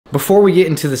Before we get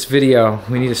into this video,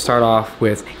 we need to start off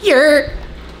with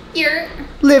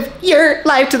live your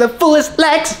life to the fullest,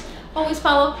 Lex. Always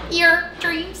follow your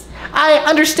dreams. I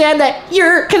understand that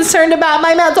you're concerned about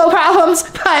my mental problems,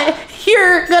 but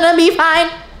you're gonna be fine.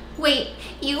 Wait.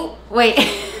 You're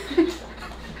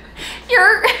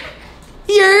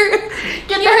get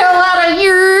the hell out of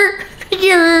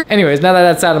here. Anyways, now that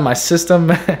that's out of my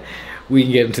system, we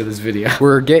can get into this video.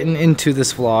 We're getting into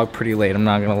this vlog pretty late, I'm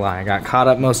not gonna lie. I got caught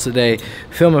up most of the day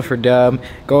filming for Dub.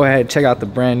 Go ahead, check out the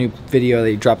brand new video that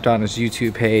he dropped on his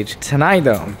YouTube page. Tonight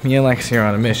though, me and Lexi are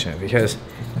on a mission because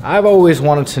I've always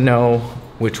wanted to know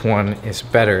which one is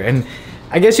better. And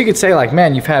I guess you could say like,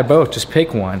 man, you've had both, just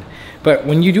pick one. But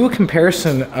when you do a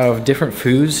comparison of different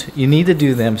foods, you need to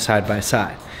do them side by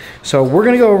side. So we're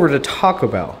gonna go over to Taco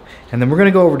Bell, and then we're gonna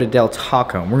go over to Del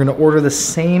Taco, and we're gonna order the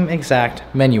same exact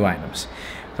menu items.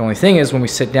 The only thing is when we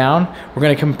sit down, we're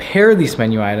gonna compare these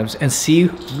menu items and see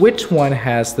which one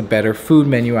has the better food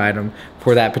menu item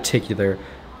for that particular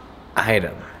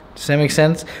item. Does that make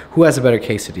sense? Who has a better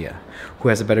quesadilla? Who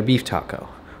has a better beef taco?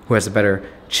 Who has a better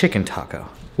chicken taco?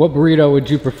 What burrito would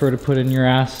you prefer to put in your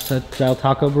ass? A Del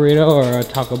Taco burrito or a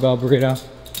Taco Bell burrito?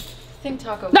 I think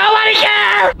Taco Bell. Nobody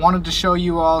cares! Wanted to show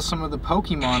you all some of the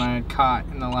Pokemon I had caught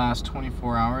in the last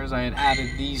 24 hours. I had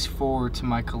added these 4 to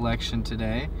my collection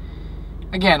today.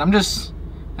 Again, I'm just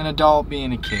an adult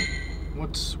being a kid.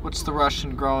 What's the rush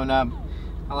in growing up?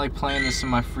 I like playing this in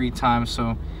my free time,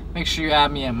 so make sure you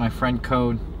add me at my friend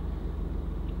code.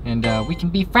 And we can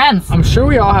be friends. I'm sure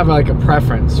we all have like a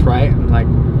preference, right? Like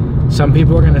some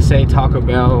people are gonna say Taco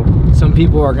Bell, some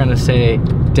people are gonna say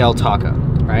Del Taco,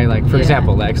 right? Like for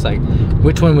example, Lex, like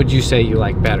which one would you say you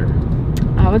like better?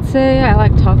 I would say I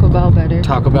like Taco Bell better.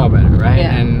 Taco Bell better, right?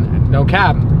 Yeah. And no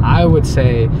cap, I would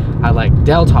say I like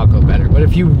Del Taco better. But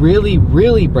if you really,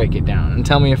 really break it down and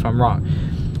tell me if I'm wrong,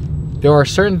 there are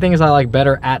certain things I like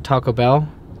better at Taco Bell,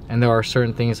 and there are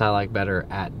certain things I like better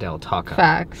at Del Taco.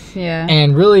 Facts, yeah.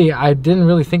 And really, I didn't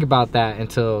really think about that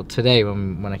until today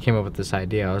when I came up with this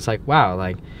idea. I was like, wow,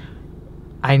 like,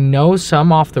 I know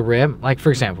some off the rip. Like, for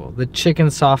example, the chicken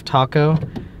soft taco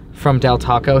from Del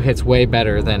Taco hits way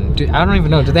better than... I don't even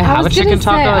know. Do they have a chicken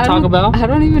taco at Taco Bell? I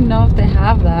don't even know if they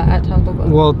have that at Taco Bell.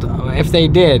 Well, if they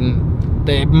did,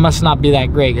 they must not be that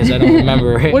great because I don't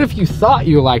remember it. What if you thought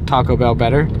you liked Taco Bell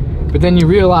better, but then you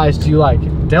realized you like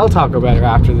Del Taco better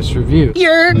after this review?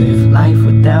 Live life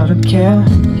without a care,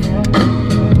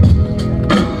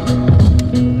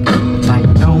 like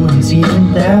no one's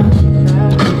even there.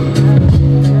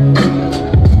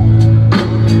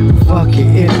 Fuck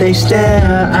it if they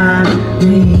stare at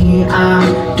me.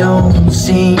 I don't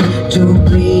seem to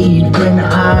bleed when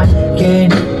I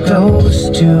get close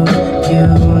to you.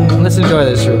 Let's enjoy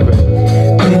this real quick.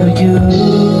 Will you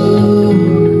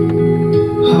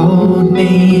hold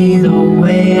me the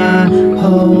way I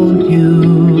hold you?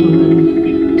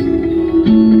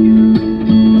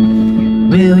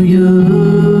 Will you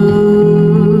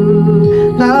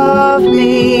love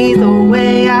me the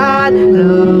way I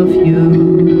love you?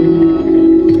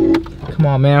 Come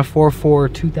on, man.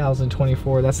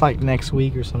 4/4/2024. That's like next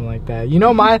week or something like that. You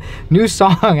know, my new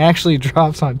song actually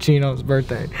drops on Chino's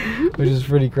birthday, which is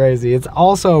pretty crazy. It's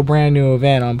also a brand new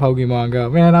event on Pokemon Go.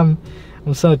 Man, I'm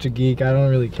such a geek. I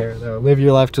don't really care though. Live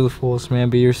your life to the fullest,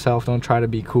 man. Be yourself. Don't try to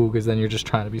be cool, because then you're just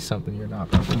trying to be something you're not.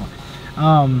 Come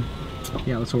on.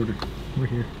 Yeah, let's order. We're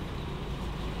here.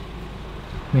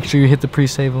 Make sure you hit the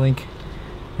pre-save link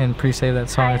and pre-save that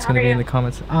song. It's gonna be in the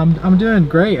comments. I'm doing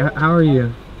great. How are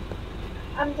you?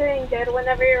 I'm doing good.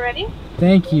 Whenever you're ready.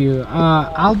 Thank you.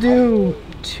 I'll do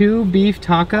 2 beef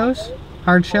tacos,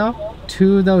 hard shell.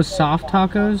 2 of those soft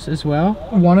tacos as well.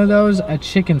 1 of those a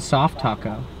chicken soft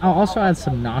taco. I'll also add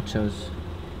some nachos.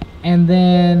 And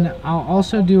then I'll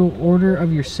also do an order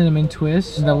of your cinnamon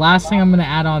twists. The last thing I'm gonna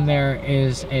add on there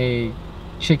is a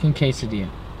chicken quesadilla.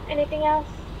 Anything else?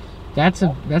 That's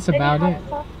about it.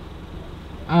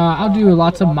 I'll do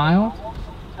lots of mild.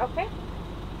 Okay.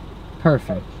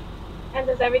 Perfect. And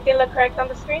does everything look correct on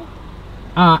the screen?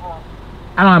 I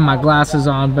don't have my glasses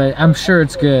on, but I'm sure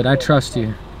it's good. I trust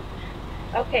you.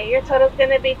 Okay, your total's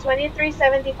gonna be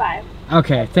 $23.75.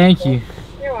 Okay, thank you.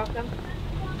 You're welcome.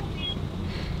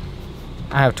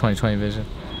 I have 20/20 vision.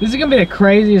 This is gonna be the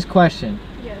craziest question.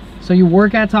 Yes. So you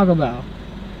work at Taco Bell,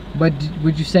 but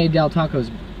would you say Del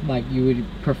Taco's, like, you would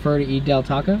prefer to eat Del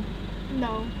Taco?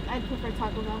 No, I'd prefer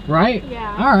Taco Bell. Right?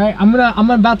 Yeah. All right, I'm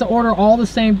about to order all the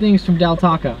same things from Del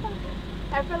Taco.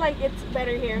 I feel like it's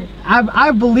better here.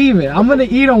 I believe it. I'm gonna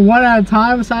eat them one at a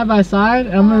time, side by side,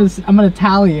 and I'm gonna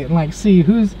tally it and like see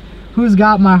who's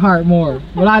got my heart more.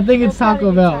 But I think it's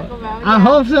Taco Bell. Taco Bell, I yeah.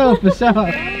 hope so, for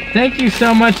sure. Thank you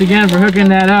so much again for hooking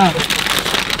that up.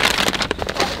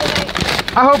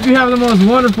 I hope you have the most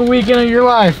wonderful weekend of your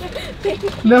life.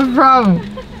 No problem.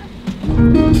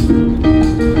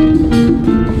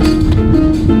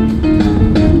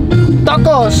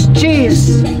 Tacos,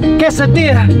 cheese,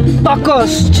 quesadilla,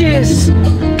 tacos, cheese,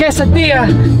 quesadilla,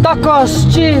 tacos,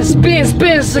 cheese, beans,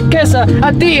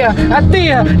 quesadilla,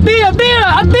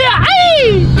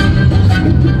 ay!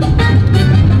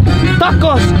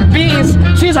 Tacos, beans,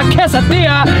 cheese,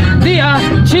 quesadilla,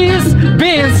 cheese,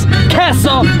 beans,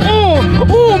 queso,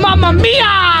 mamma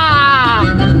mia!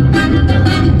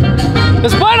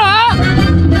 It's bueno, huh?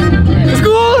 It's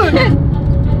good!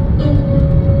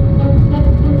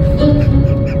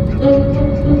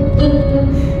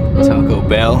 Taco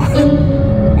Bell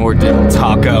or Del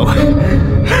Taco. I'm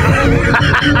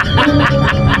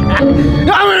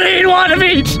gonna eat one of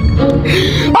each.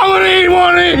 I'm gonna eat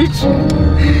one of each.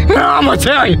 I'm gonna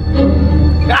tell you.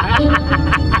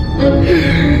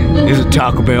 Is it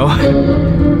Taco Bell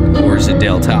or is it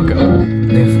Del Taco?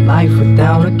 Live life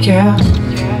without a care.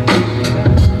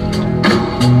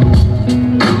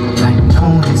 Like no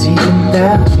one's even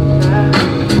there.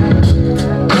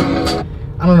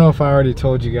 I don't know if I already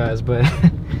told you guys, but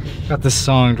got this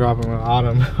song dropping with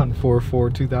Autumn on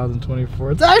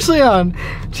 4/4/2024. It's actually on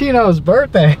Chino's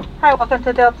birthday. Hi, welcome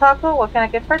to Del Taco. What can I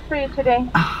get first for you today?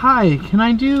 Hi, can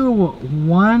I do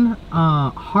one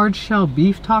hard shell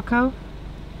beef taco?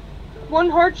 One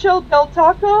hard shell Del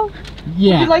Taco?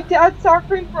 Yeah. Would you like to add sour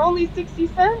cream for only 60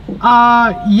 cents?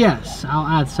 Yes, I'll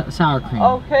add sour cream.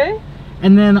 Okay.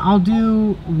 And then I'll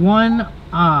do one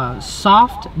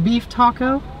soft beef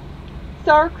taco.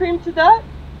 Sour cream to that?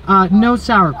 No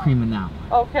sour cream in that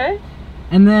one. Okay.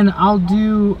 And then I'll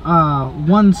do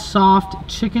one soft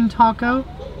chicken taco.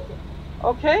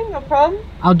 Okay, no problem.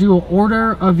 I'll do an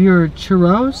order of your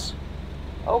churros.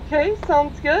 Okay,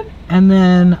 sounds good. And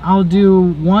then I'll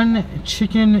do one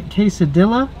chicken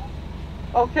quesadilla.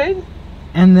 Okay.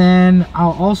 And then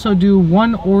I'll also do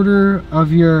one order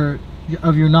of your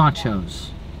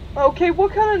nachos. Okay,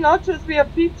 what kind of nachos? We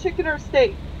have beef, chicken, or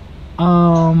steak?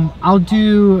 I'll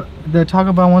do the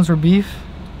Taco Bell ones for beef.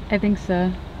 I think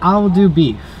so. I'll do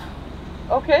beef.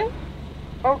 Okay.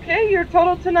 Okay, your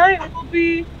total tonight will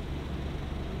be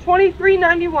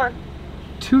 $23.91.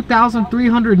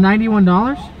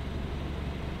 $2,391?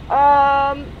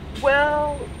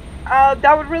 Well,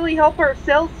 that would really help our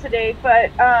sales today,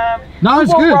 but No, we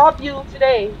it's won't good. rob you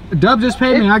today. Dub just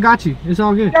paid me. I got you. It's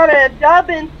all good. Got a dub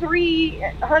and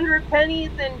 300 pennies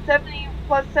and 70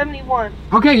 plus 71.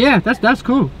 Okay, yeah, that's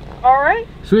cool. All right.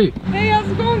 Sweet. Hey, how's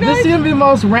it going, guys? This is gonna be the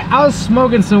most. I was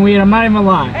smoking some weed. I'm not even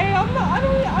lying. Hey, I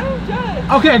don't judge.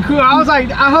 Okay, cool. I was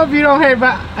like, I hope you don't hate,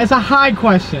 but it's a high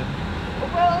question.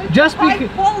 Well, it's Just a high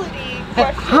because- quality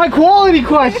question. High quality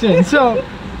question. So,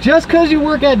 just because you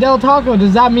work at Del Taco,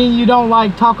 does that mean you don't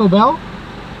like Taco Bell?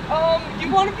 You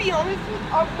want to be honest with?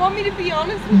 Want me to be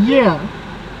honest with you? Yeah.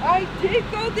 I did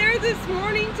go there this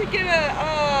morning to get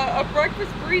a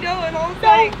breakfast burrito, and I was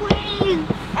like,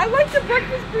 I like the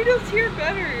breakfast burritos here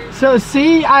better. So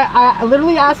see, I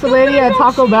literally asked the lady at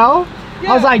Taco Bell.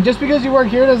 I was like, just because you work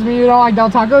here doesn't mean you don't like Del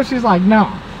Taco? She's like, no.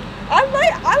 I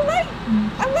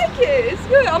like it. It's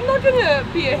good. I'm not gonna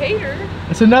be a hater.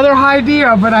 It's another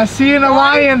idea, but I see an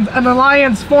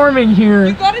alliance forming here.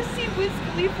 You gotta see Wiz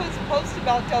Khalifa's post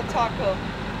about Del Taco.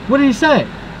 What did he say?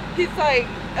 He's like,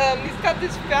 he's got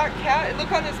this fat cat.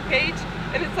 Look on his page,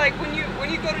 and it's like when you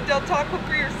go to Del Taco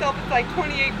for yourself, it's like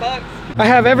 28 bucks. I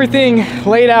have everything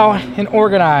laid out and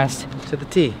organized to the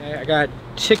T. I got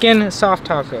chicken soft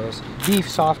tacos, beef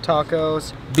soft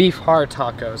tacos, beef hard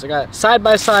tacos. I got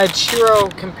side-by-side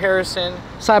churro comparison,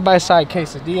 side-by-side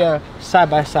quesadilla,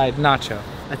 side-by-side nacho.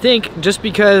 I think just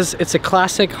because it's a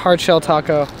classic hard shell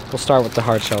taco, we'll start with the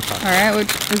hard shell taco. All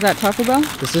right, is that Taco Bell?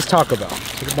 This is Taco Bell.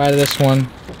 Take a bite of this one.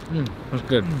 That's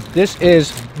good. This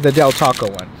is the Del Taco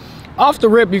one. Off the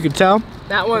rip, you can tell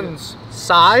that one's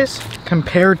size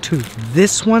compared to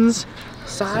this one's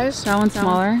size. That one's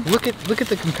smaller. Look at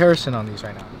the comparison on these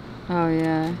right now. Oh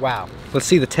yeah. Wow. Let's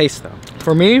see the taste though.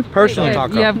 For me personally,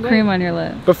 taco. You have cream on your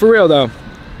lip. But for real though,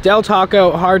 Del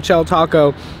Taco hard shell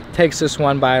taco takes this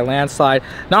one by a landslide.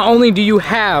 Not only do you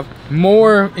have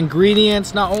more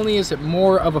ingredients, not only is it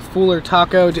more of a fuller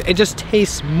taco, it just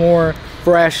tastes more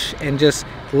fresh and just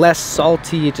less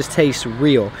salty. It just tastes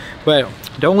real. But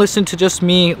don't listen to just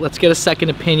me. Let's get a second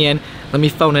opinion. Let me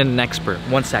phone in an expert.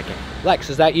 1 second. Lex,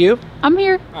 is that you? I'm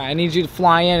here. All right, I need you to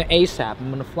fly in ASAP. I'm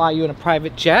gonna fly you in a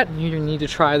private jet, and you need to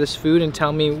try this food and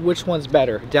tell me which one's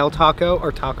better, Del Taco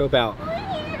or Taco Bell.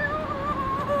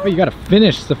 Wait, you gotta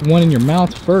finish the one in your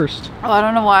mouth first. Oh, I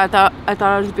don't know why. I thought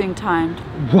I was being timed.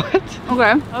 What?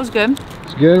 Okay, that was good.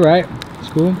 It's good, right? It's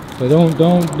cool. But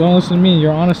don't listen to me.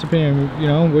 Your honest opinion. You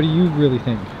know, what do you really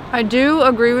think? I do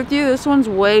agree with you. This one's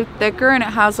way thicker and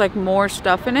it has like more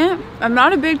stuff in it. I'm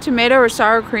not a big tomato or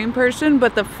sour cream person,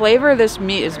 but the flavor of this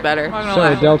meat is better.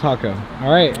 So Del Taco.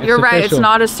 All right. You're right. Official. It's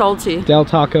not as salty. Del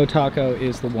Taco taco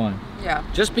is the one. Yeah.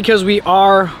 Just because we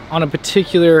are on a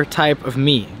particular type of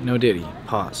meat, no diddy,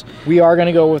 pause. We are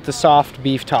gonna go with the soft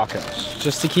beef tacos,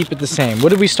 just to keep it the same. What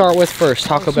did we start with first?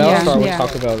 Taco Bell? Yeah, Start with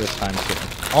Taco Bell this time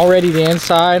too. Already the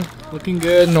inside, looking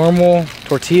good, normal.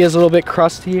 Tortilla's a little bit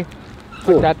crusty.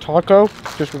 Put that taco,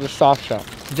 just with a soft shell.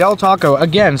 Del Taco,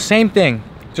 again, same thing.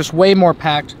 Just way more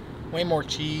packed, way more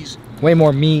cheese, way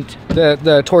more meat.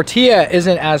 The tortilla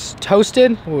isn't as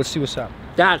toasted. Well, let's see what's up.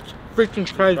 That's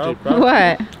freaking crazy, bro.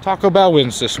 What? Taco Bell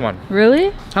wins this one.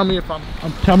 Really? Tell me if I'm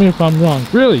wrong.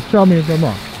 Really, tell me if I'm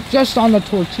wrong. Just on the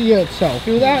tortilla itself.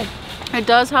 Feel that? It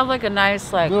does have like a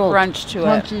nice like Little crunch to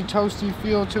it. Crunchy, toasty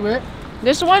feel to it.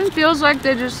 This one feels like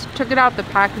they just took it out the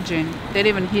packaging. They didn't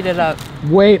even heat it up.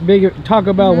 Way bigger.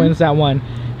 Taco Bell wins that one,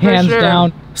 hands sure.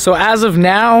 down. So as of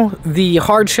now, the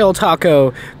hard shell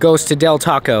taco goes to Del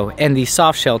Taco and the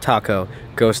soft shell taco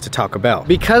goes to Taco Bell.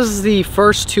 Because the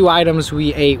first two items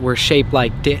we ate were shaped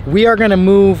like dip, we are gonna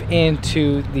move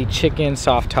into the chicken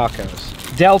soft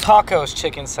tacos. Del Taco's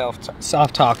chicken soft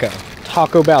taco.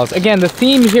 Taco Bell's. Again, the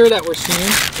theme here that we're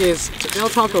seeing is Del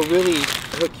Taco really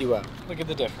hook you up. Look at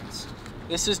the difference.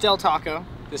 This is Del Taco,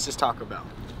 this is Taco Bell.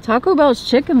 Taco Bell's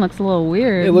chicken looks a little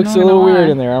weird. It looks a little weird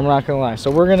in there, I'm not gonna lie.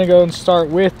 So we're gonna go and start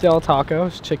with Del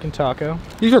Taco's chicken taco.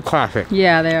 These are classic.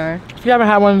 Yeah, they are. If you haven't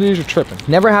had one of these, you're tripping.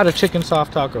 Never had a chicken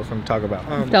soft taco from Taco Bell.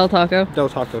 Del Taco. Del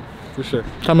Taco, for sure.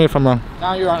 Tell me if I'm wrong.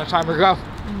 Now you're on a timer, go.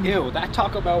 Ew, that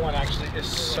Taco Bell one actually is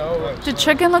so... The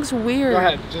chicken looks weird. Go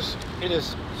ahead, it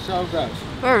is so gross.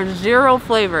 There's zero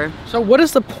flavor. So what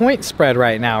is the point spread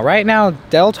right now? Right now,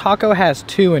 Del Taco has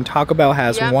 2 and Taco Bell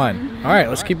has 1. All right,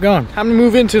 let's keep going. Time to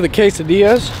move into the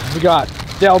quesadillas. We got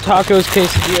Del Taco's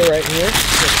quesadilla right here. Look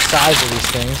at the size of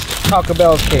these things. Taco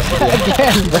Bell's quesadilla.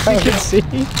 Again, bro, you can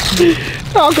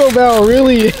see. Taco Bell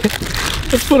really...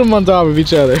 Let's put them on top of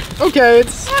each other. Okay,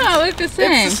 it's... Yeah, they look the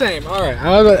same. It's the same, all right.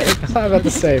 How about the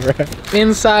same, right?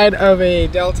 Inside of a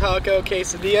Del Taco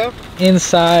quesadilla.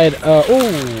 Inside,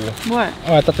 What?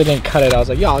 Oh, I thought they didn't cut it. I was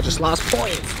like, y'all just lost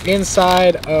points.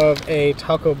 Inside of a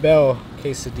Taco Bell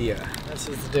quesadilla. This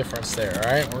is the difference there,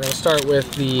 all right? We're gonna start with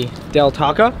the Del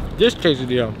Taco. This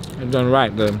quesadilla is done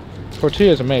right. The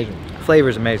tortilla is amazing. Flavor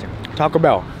is amazing. Taco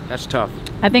Bell, that's tough.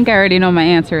 I think I already know my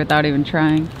answer without even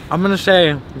trying. I'm gonna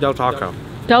say Del Taco.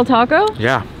 Del Taco?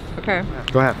 Yeah. Okay.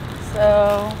 Go ahead.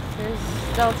 So,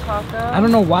 here's Del Taco. I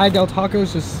don't know why Del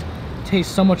Tacos just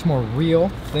taste so much more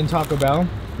real than Taco Bell.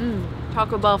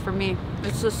 Taco Bell for me.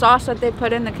 It's the sauce that they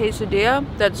put in the quesadilla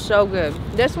that's so good.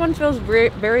 This one feels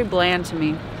very bland to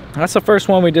me. That's the first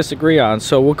one we disagree on,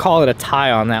 so we'll call it a tie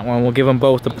on that one. We'll give them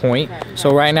both a point. Okay.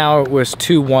 So right now it was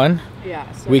 2-1. Yeah.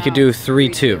 So we could do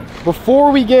 3-2.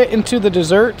 Before we get into the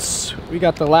desserts, we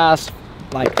got the last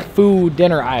like food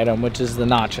dinner item, which is the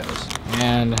nachos.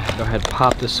 And go ahead,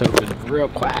 pop this open real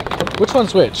quick. Which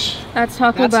one's which? That's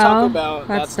Taco Bell. That's Taco Bell.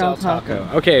 That's Del Taco.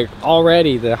 Okay,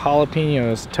 already the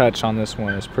jalapenos touch on this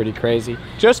one is pretty crazy.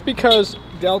 Just because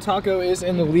Del Taco is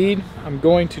in the lead, I'm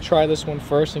going to try this one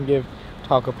first and give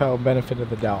Taco Bell benefit of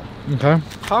the doubt. Okay.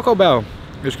 Taco Bell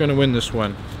is going to win this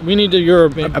one. We need your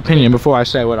opinion before I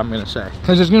say what I'm going to say.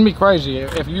 Because it's going to be crazy.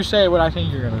 If you say what I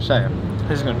think you're going to say,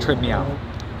 this is going to trip me out.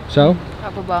 So?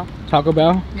 Taco Bell. Taco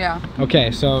Bell? Yeah. Okay,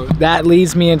 so that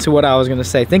leads me into what I was going to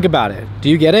say. Think about it. Do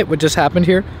you get it? What just happened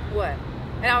here? What?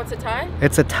 Now it's a tie?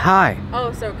 It's a tie.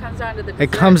 Oh, so it comes down to the dessert.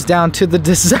 It comes down to the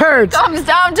dessert. It comes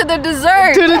down to the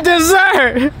dessert. To the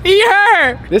dessert.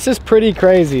 Yeah. This is pretty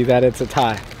crazy that it's a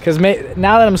tie. Because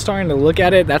now that I'm starting to look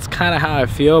at it, that's kind of how I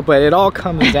feel, but it all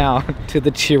comes down to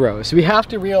the churros. We have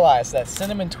to realize that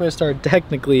cinnamon twists are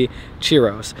technically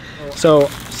churros. So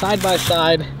side by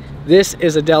side, this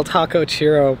is a Del Taco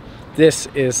churro. This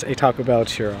is a Taco Bell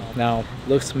churro. Now,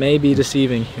 looks may be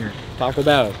deceiving here. Taco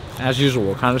Bell, as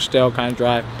usual, kind of stale, kind of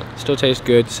dry. Still tastes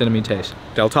good, cinnamon taste.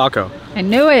 Del Taco. I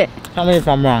knew it. Tell me if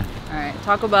I'm wrong. All right,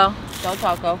 Taco Bell, Del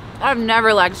Taco. I've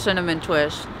never liked cinnamon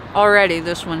twist. Already,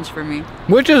 this one's for me.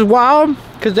 Which is wild,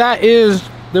 because that is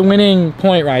the winning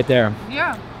point right there.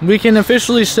 Yeah. We can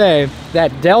officially say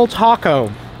that Del Taco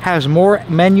has more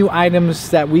menu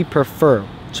items that we prefer.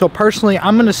 So personally,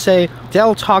 I'm gonna say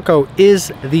Del Taco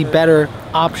is the better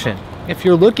option. If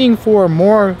you're looking for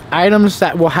more items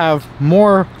that will have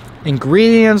more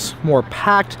ingredients, more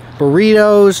packed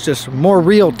burritos, just more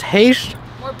real taste.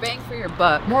 More bang for your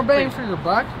buck. More bang for your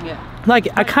buck? Yeah. Like,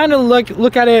 I kind of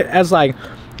look at it as like,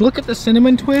 look at the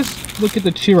cinnamon twist, look at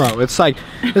the churro. It's like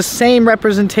the same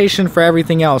representation for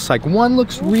everything else. Like, one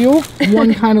looks real,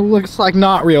 one kind of looks like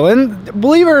not real. And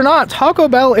believe it or not, Taco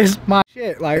Bell is my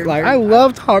shit. Like I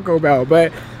love Taco Bell,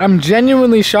 but I'm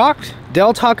genuinely shocked.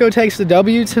 Del Taco takes the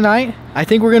W tonight. I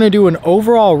think we're gonna do an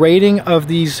overall rating of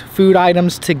these food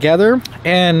items together,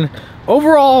 and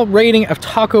overall rating of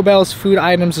Taco Bell's food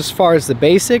items as far as the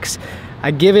basics,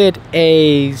 I give it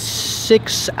a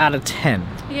 6 out of 10.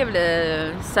 I give it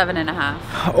a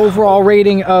 7.5. Overall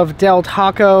rating of Del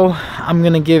Taco, I'm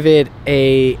gonna give it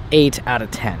a 8 out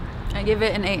of 10. I give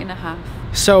it an 8.5.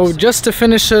 So just to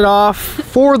finish it off,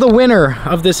 for the winner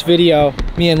of this video,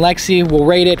 me and Lexi will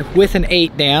rate it with an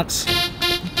 8 dance.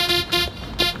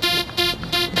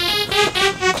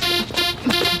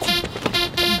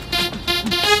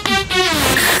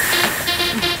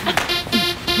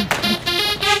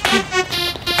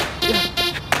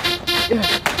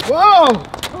 Whoa!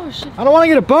 Oh shit. I don't want to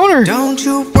get a boner. Don't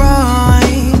you run.